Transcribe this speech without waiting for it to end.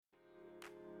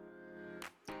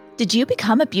Did you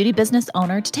become a beauty business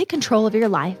owner to take control of your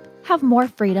life, have more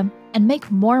freedom, and make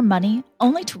more money,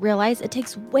 only to realize it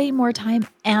takes way more time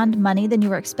and money than you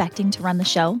were expecting to run the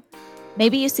show?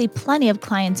 Maybe you see plenty of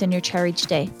clients in your chair each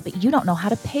day, but you don't know how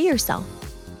to pay yourself.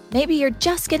 Maybe you're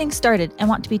just getting started and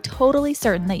want to be totally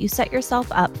certain that you set yourself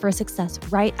up for success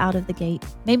right out of the gate.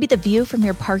 Maybe the view from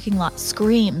your parking lot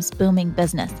screams booming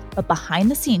business, but behind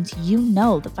the scenes, you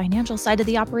know the financial side of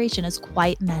the operation is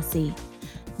quite messy.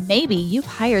 Maybe you've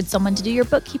hired someone to do your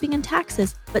bookkeeping and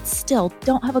taxes, but still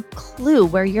don't have a clue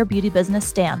where your beauty business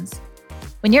stands.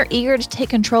 When you're eager to take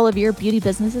control of your beauty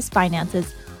business's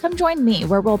finances, come join me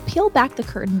where we'll peel back the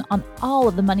curtain on all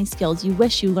of the money skills you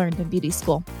wish you learned in beauty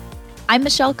school. I'm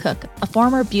Michelle Cook, a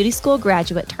former beauty school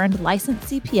graduate turned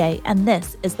licensed CPA, and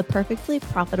this is the Perfectly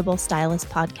Profitable Stylist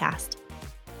podcast.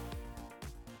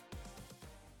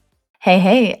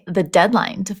 Hey, the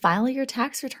deadline to file your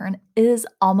tax return is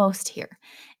almost here.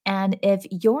 And if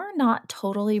you're not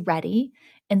totally ready,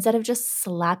 instead of just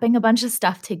slapping a bunch of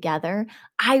stuff together,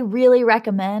 I really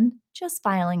recommend just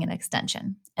filing an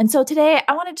extension. And so today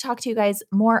I wanted to talk to you guys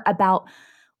more about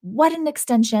what an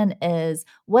extension is,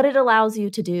 what it allows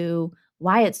you to do,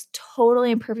 why it's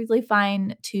totally and perfectly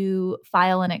fine to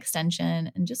file an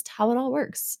extension, and just how it all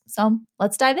works. So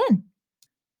let's dive in.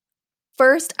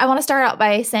 First, I want to start out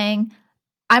by saying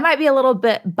I might be a little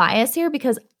bit biased here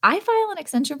because I file an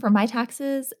extension for my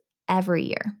taxes every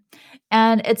year.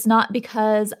 And it's not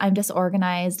because I'm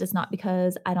disorganized. It's not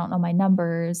because I don't know my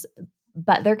numbers,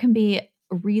 but there can be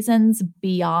reasons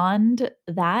beyond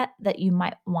that you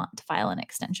might want to file an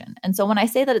extension. And so when I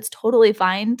say that it's totally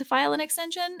fine to file an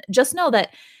extension, just know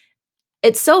that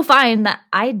it's so fine that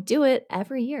I do it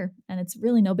every year and it's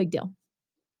really no big deal.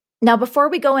 Now, before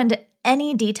we go into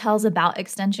any details about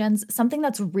extensions, something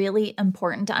that's really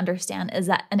important to understand is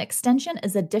that an extension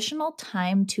is additional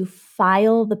time to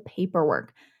file the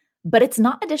paperwork, but it's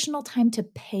not additional time to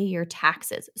pay your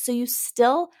taxes. So you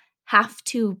still have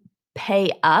to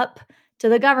pay up to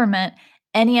the government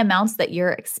any amounts that you're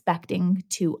expecting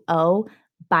to owe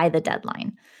by the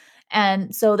deadline.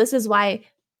 And so this is why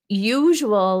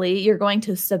usually you're going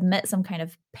to submit some kind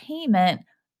of payment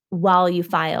while you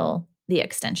file the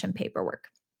extension paperwork.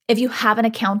 If you have an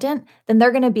accountant, then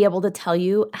they're going to be able to tell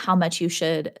you how much you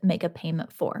should make a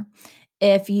payment for.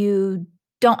 If you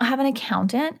don't have an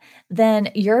accountant,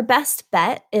 then your best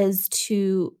bet is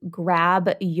to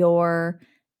grab your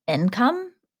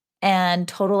income and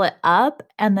total it up.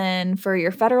 And then for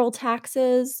your federal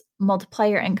taxes, multiply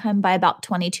your income by about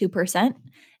 22%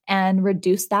 and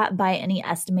reduce that by any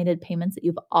estimated payments that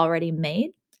you've already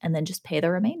made, and then just pay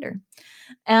the remainder.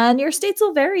 And your states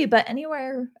will vary, but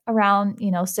anywhere around,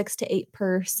 6 to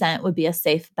 8% would be a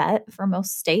safe bet for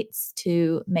most states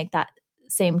to make that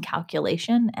same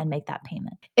calculation and make that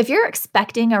payment. If you're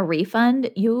expecting a refund,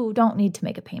 you don't need to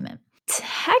make a payment.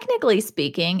 Technically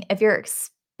speaking, if you're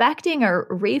expecting a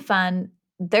refund,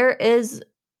 there is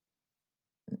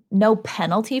no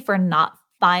penalty for not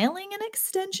filing an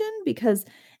extension because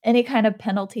any kind of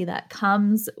penalty that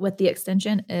comes with the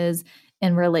extension is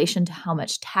in relation to how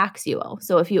much tax you owe.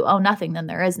 So if you owe nothing, then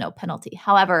there is no penalty.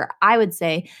 However, I would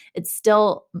say it's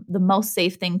still the most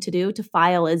safe thing to do to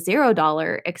file a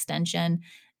 $0 extension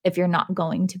if you're not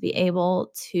going to be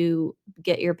able to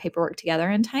get your paperwork together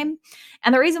in time.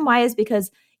 And the reason why is because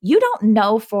you don't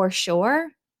know for sure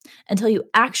until you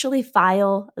actually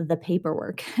file the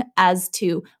paperwork as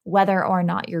to whether or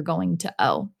not you're going to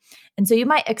owe. And so you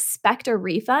might expect a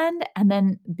refund and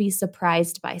then be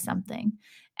surprised by something.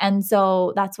 And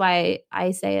so that's why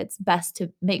I say it's best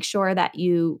to make sure that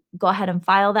you go ahead and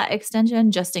file that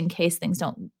extension just in case things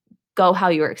don't go how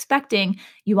you were expecting.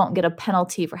 You won't get a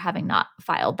penalty for having not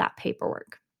filed that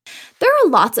paperwork. There are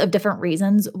lots of different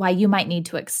reasons why you might need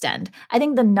to extend. I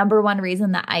think the number one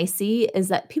reason that I see is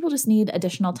that people just need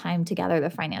additional time to gather the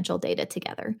financial data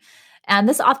together. And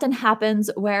this often happens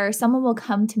where someone will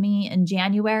come to me in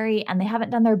January and they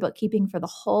haven't done their bookkeeping for the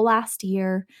whole last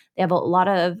year. They have a lot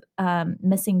of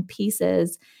missing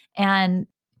pieces. And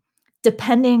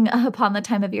depending upon the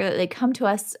time of year that they come to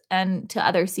us and to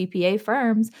other CPA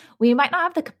firms, we might not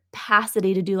have the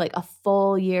capacity to do like a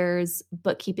full year's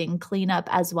bookkeeping cleanup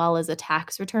as well as a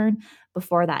tax return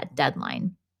before that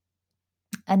deadline.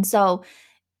 And so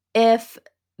if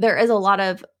there is a lot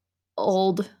of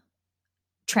old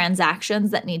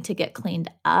transactions that need to get cleaned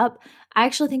up, I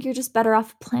actually think you're just better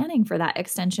off planning for that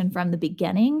extension from the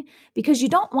beginning because you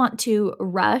don't want to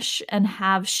rush and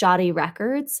have shoddy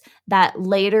records that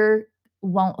later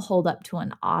won't hold up to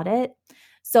an audit.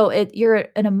 So you're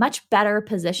in a much better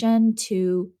position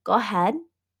to go ahead,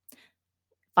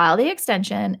 file the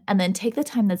extension, and then take the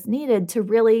time that's needed to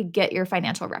really get your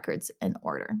financial records in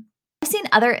order. I've seen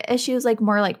other issues, like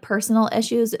more like personal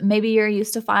issues. Maybe you're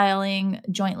used to filing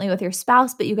jointly with your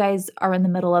spouse, but you guys are in the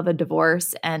middle of a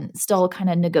divorce and still kind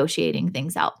of negotiating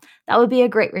things out. That would be a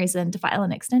great reason to file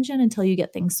an extension until you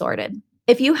get things sorted.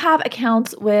 If you have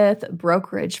accounts with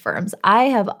brokerage firms, I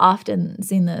have often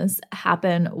seen this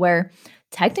happen where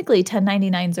technically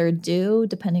 1099s are due,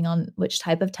 depending on which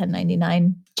type of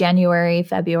 1099, January,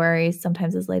 February,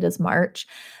 sometimes as late as March.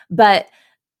 But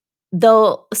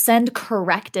they'll send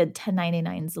corrected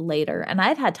 1099s later. And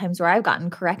I've had times where I've gotten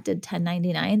corrected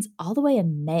 1099s all the way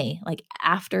in May, like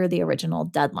after the original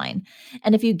deadline.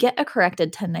 And if you get a corrected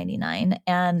 1099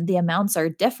 and the amounts are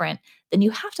different, then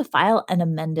you have to file an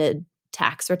amended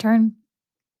tax return.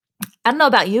 I don't know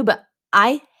about you, but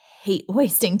I hate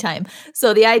wasting time.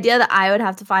 So the idea that I would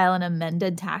have to file an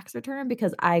amended tax return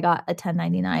because I got a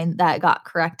 1099 that got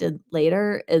corrected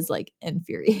later is like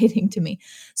infuriating to me.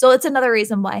 So it's another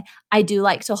reason why I do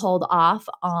like to hold off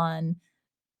on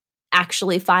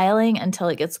actually filing until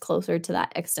it gets closer to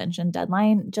that extension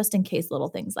deadline, just in case little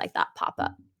things like that pop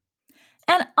up.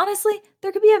 And honestly,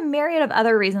 there could be a myriad of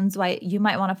other reasons why you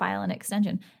might want to file an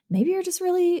extension. Maybe you're just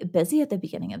really busy at the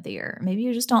beginning of the year. Maybe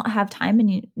you just don't have time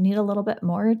and you need a little bit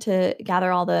more to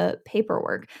gather all the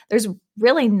paperwork. There's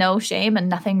really no shame and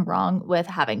nothing wrong with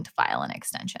having to file an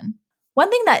extension. One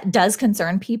thing that does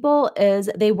concern people is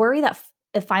they worry that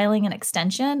if filing an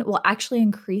extension will actually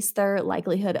increase their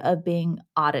likelihood of being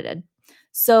audited.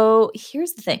 So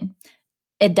here's the thing,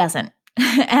 it doesn't.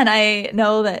 And I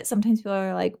know that sometimes people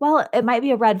are like, well, it might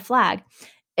be a red flag.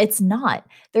 It's not.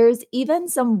 There's even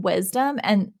some wisdom,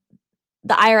 and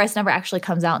the IRS never actually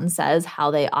comes out and says how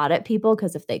they audit people,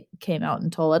 because if they came out and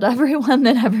told it everyone,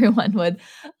 then everyone would,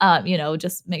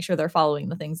 just make sure they're following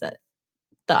the things that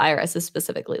the IRS is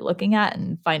specifically looking at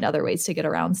and find other ways to get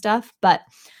around stuff. But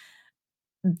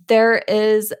there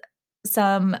is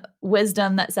some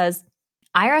wisdom that says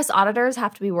IRS auditors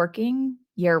have to be working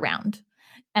year round.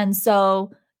 And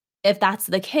so if that's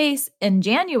the case in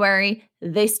January,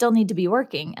 they still need to be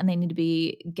working and they need to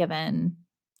be given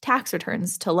tax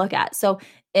returns to look at. So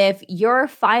if you're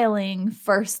filing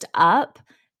first up,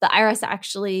 the IRS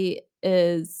actually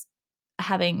is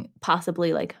having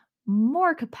possibly like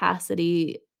more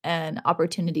capacity and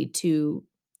opportunity to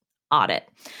audit.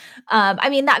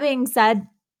 That being said,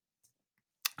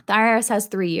 the IRS has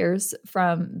 3 years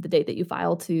from the date that you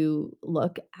file to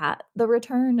look at the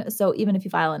return. So even if you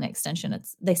file an extension,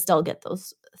 they still get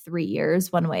those 3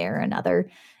 years one way or another.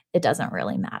 It doesn't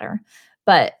really matter.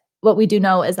 But what we do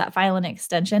know is that filing an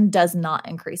extension does not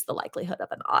increase the likelihood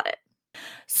of an audit.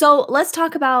 So let's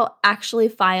talk about actually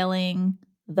filing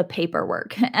the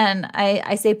paperwork. And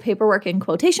I say paperwork in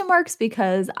quotation marks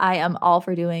because I am all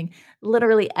for doing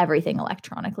literally everything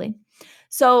electronically.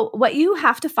 So what you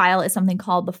have to file is something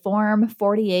called the Form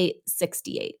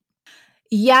 4868.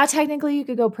 Yeah, technically you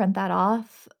could go print that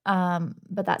off,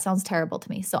 but that sounds terrible to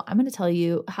me. So I'm going to tell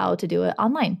you how to do it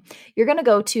online. You're going to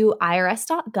go to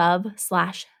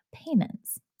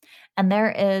irs.gov/payments, and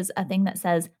there is a thing that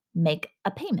says make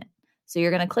a payment. So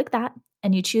you're going to click that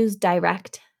and you choose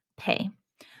direct pay.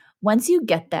 Once you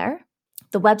get there,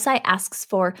 the website asks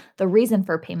for the reason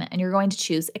for payment, and you're going to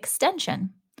choose extension.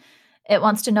 It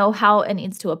wants to know how it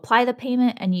needs to apply the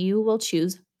payment, and you will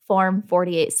choose Form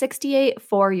 4868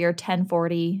 for your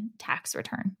 1040 tax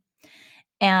return.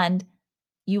 And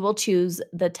you will choose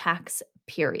the tax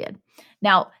period.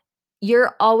 Now,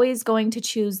 you're always going to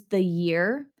choose the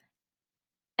year.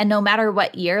 And no matter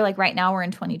what year, like right now we're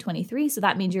in 2023, so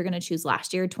that means you're going to choose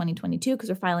last year, 2022, because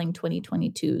we're filing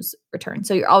 2022's return.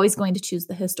 So you're always going to choose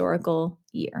the historical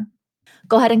year.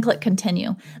 Go ahead and click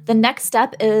continue. The next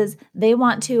step is they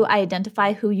want to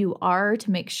identify who you are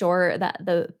to make sure that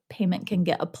the payment can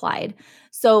get applied.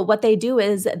 So what they do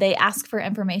is they ask for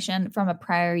information from a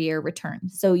prior year return.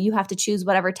 So you have to choose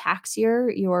whatever tax year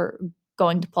you're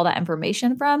going to pull that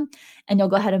information from, and you'll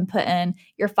go ahead and put in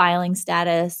your filing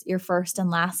status, your first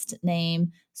and last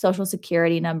name, social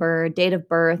security number, date of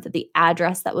birth, the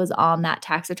address that was on that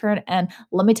tax return. And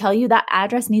let me tell you, that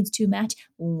address needs to match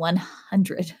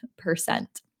 100%.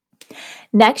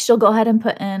 Next, you'll go ahead and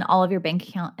put in all of your bank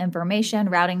account information,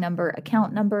 routing number,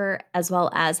 account number, as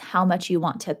well as how much you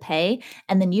want to pay.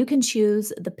 And then you can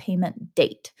choose the payment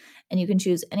date. And you can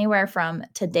choose anywhere from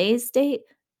today's date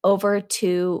over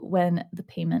to when the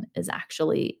payment is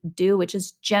actually due, which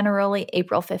is generally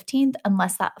April 15th,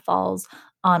 unless that falls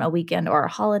on a weekend or a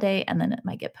holiday, and then it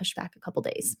might get pushed back a couple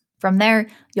days. From there,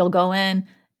 you'll go in,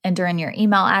 enter in your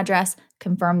email address,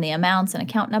 confirm the amounts and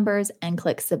account numbers, and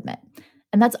click submit.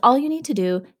 And that's all you need to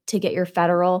do to get your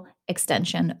federal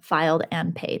extension filed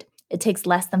and paid. It takes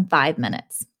less than 5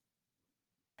 minutes.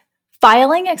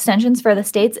 Filing extensions for the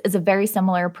states is a very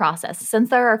similar process. Since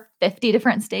there are 50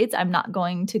 different states, I'm not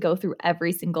going to go through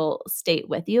every single state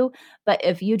with you, but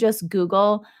if you just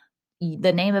Google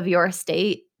the name of your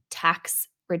state, tax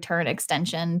return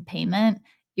extension payment,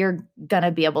 you're going to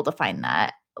be able to find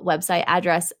that website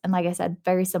address. And like I said,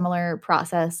 very similar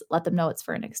process. Let them know it's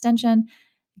for an extension.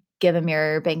 Give them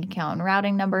your bank account and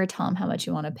routing number, tell them how much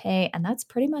you want to pay, and that's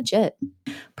pretty much it.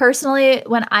 Personally,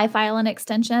 when I file an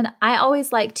extension, I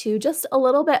always like to just a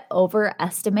little bit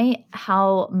overestimate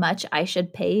how much I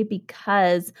should pay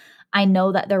because I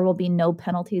know that there will be no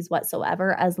penalties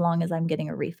whatsoever as long as I'm getting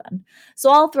a refund.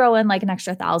 So I'll throw in like an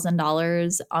extra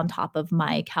 $1,000 on top of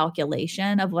my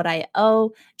calculation of what I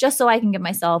owe, just so I can give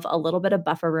myself a little bit of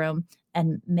buffer room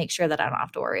and make sure that I don't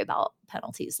have to worry about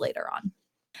penalties later on.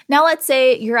 Now, let's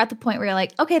say you're at the point where you're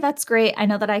like, okay, that's great. I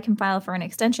know that I can file for an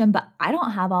extension, but I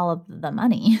don't have all of the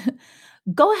money.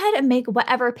 Go ahead and make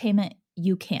whatever payment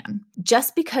you can.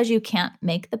 Just because you can't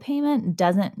make the payment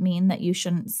doesn't mean that you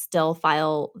shouldn't still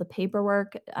file the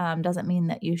paperwork, doesn't mean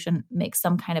that you shouldn't make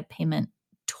some kind of payment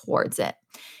towards it.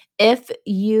 If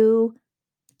you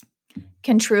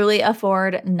can truly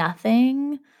afford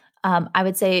nothing, I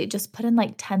would say just put in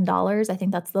like $10. I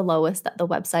think that's the lowest that the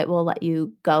website will let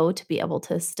you go to be able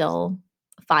to still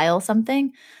file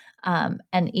something. And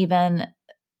even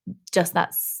just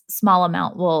that small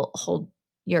amount will hold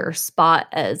your spot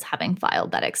as having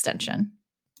filed that extension.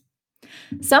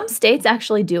 Some states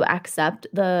actually do accept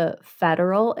the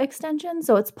federal extension,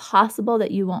 so it's possible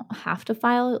that you won't have to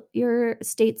file your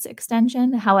state's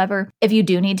extension. However, if you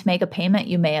do need to make a payment,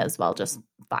 you may as well just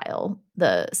file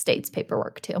the state's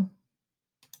paperwork too.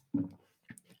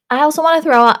 I also want to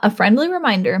throw out a friendly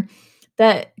reminder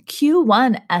that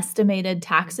Q1 estimated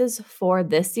taxes for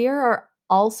this year are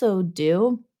also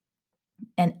due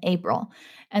in April.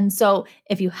 And so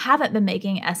if you haven't been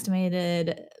making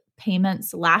estimated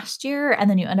payments last year and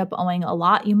then you end up owing a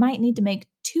lot, you might need to make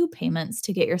 2 payments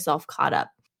to get yourself caught up.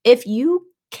 If you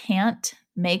can't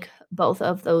make both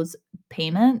of those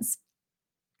payments,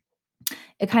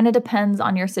 it kind of depends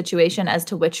on your situation as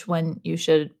to which one you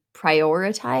should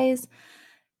prioritize.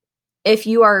 If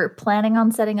you are planning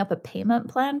on setting up a payment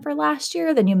plan for last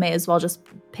year, then you may as well just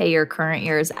pay your current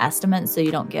year's estimate so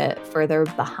you don't get further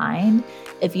behind.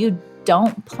 If you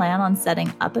don't plan on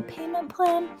setting up a payment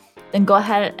plan, then go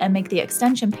ahead and make the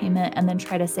extension payment and then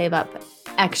try to save up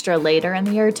extra later in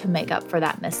the year to make up for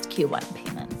that missed Q1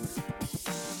 payment.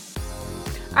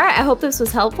 All right, I hope this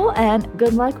was helpful and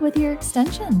good luck with your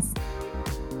extensions.